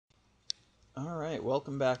Alright,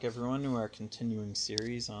 welcome back everyone to our continuing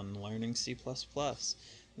series on learning C++.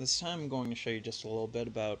 This time I'm going to show you just a little bit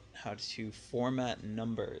about how to format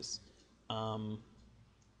numbers.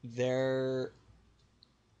 There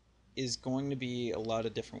is going to be a lot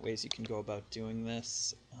of different ways you can go about doing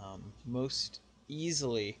this. Most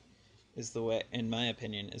easily is the way, in my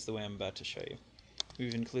opinion, is the way I'm about to show you.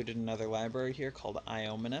 We've included another library here called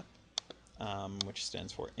IOmanip, which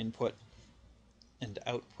stands for Input and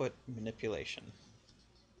Output Manipulation.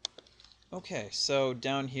 Okay, so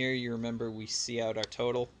down here you remember we see out our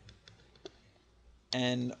total,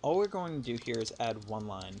 and all we're going to do here is add one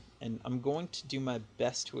line, and I'm going to do my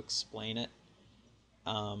best to explain it.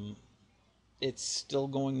 It's still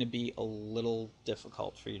going to be a little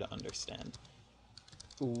difficult for you to understand.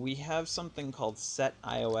 We have something called set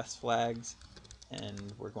iOS flags,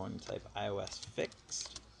 and we're going to type iOS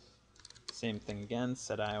fixed. Same thing again,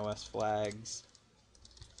 set iOS flags,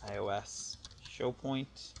 iOS show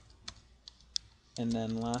point. And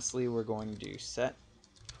then lastly, we're going to do set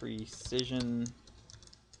precision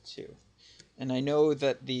 2. And I know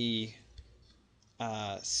that the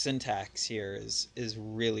syntax here is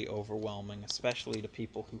really overwhelming, especially to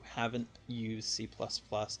people who haven't used C++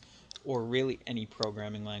 or really any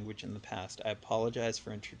programming language in the past. I apologize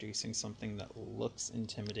for introducing something that looks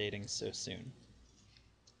intimidating so soon.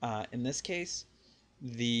 In this case,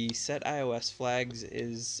 the set iOS flags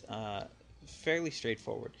is fairly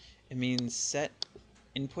straightforward. It means set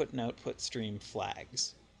input and output stream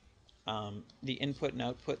flags. The input and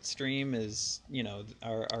output stream is,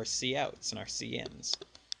 our couts and our cins.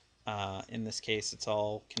 In this case, it's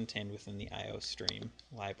all contained within the IOStream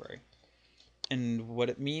library. And what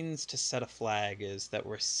it means to set a flag is that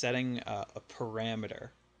we're setting a parameter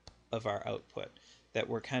of our output, that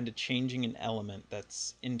we're kind of changing an element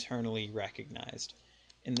that's internally recognized.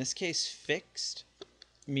 In this case, fixed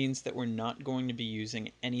means that we're not going to be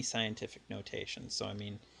using any scientific notation. So I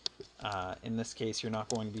mean, in this case, you're not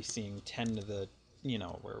going to be seeing 10 to the,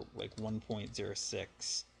 we're like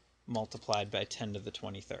 1.06 multiplied by 10 to the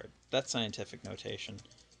 23rd. That's scientific notation.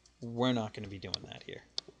 We're not going to be doing that here.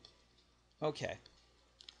 Okay.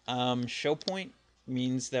 Show point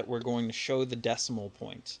means that we're going to show the decimal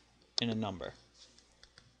point in a number.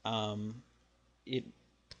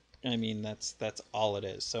 That's all it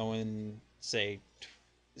is. So in, say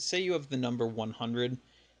you have the number 100.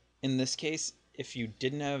 In this case, if you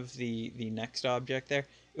didn't have the next object there,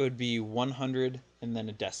 it would be 100 and then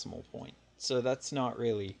a decimal point. So that's not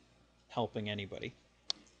really helping anybody.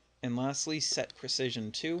 And lastly, set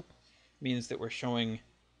precision 2 means that we're showing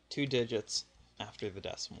 2 digits after the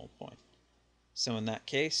decimal point. So in that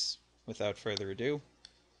case, without further ado,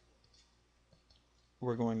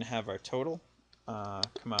 we're going to have our total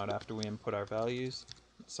come out after we input our values.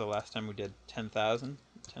 So last time we did 10,000,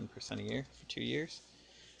 10% a year for 2 years.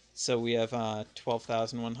 So we have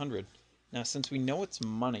 12,100. Now, since we know it's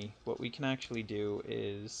money, what we can actually do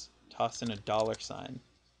is toss in a $sign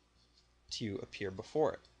to appear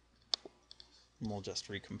before it. And we'll just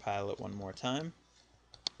recompile it one more time.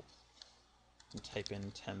 And type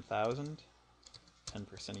in 10,000,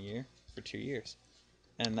 10% a year for 2 years.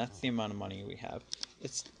 And that's the amount of money we have.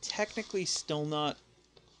 It's technically still not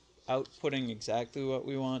outputting exactly what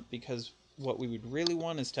we want, because what we would really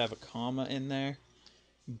want is to have a comma in there.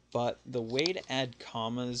 But the way to add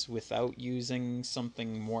commas without using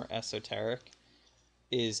something more esoteric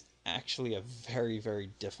is actually a very, very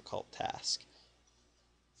difficult task.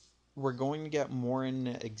 We're going to get more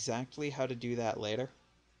into exactly how to do that later.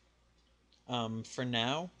 For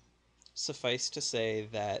now, suffice to say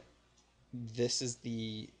that this is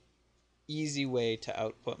the easy way to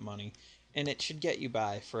output money, and it should get you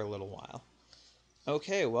by for a little while.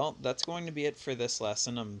 Okay, well, that's going to be it for this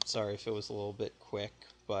lesson. I'm sorry if it was a little bit quick,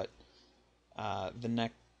 but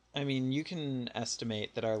you can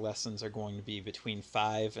estimate that our lessons are going to be between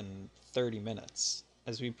 5 and 30 minutes.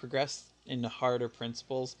 As we progress into harder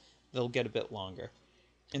principles, they'll get a bit longer.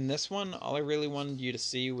 In this one, all I really wanted you to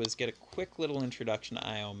see was get a quick little introduction to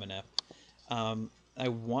IOmanip. I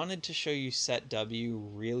wanted to show you set W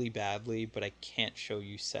really badly, but I can't show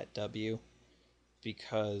you set W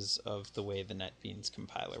because of the way the NetBeans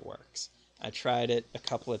compiler works. I tried it a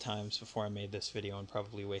couple of times before I made this video and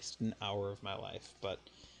probably wasted an hour of my life, but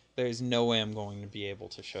there's no way I'm going to be able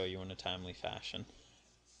to show you in a timely fashion.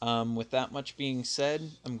 With that much being said,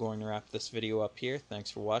 I'm going to wrap this video up here. Thanks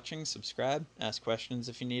for watching, subscribe, ask questions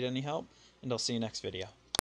if you need any help, and I'll see you next video.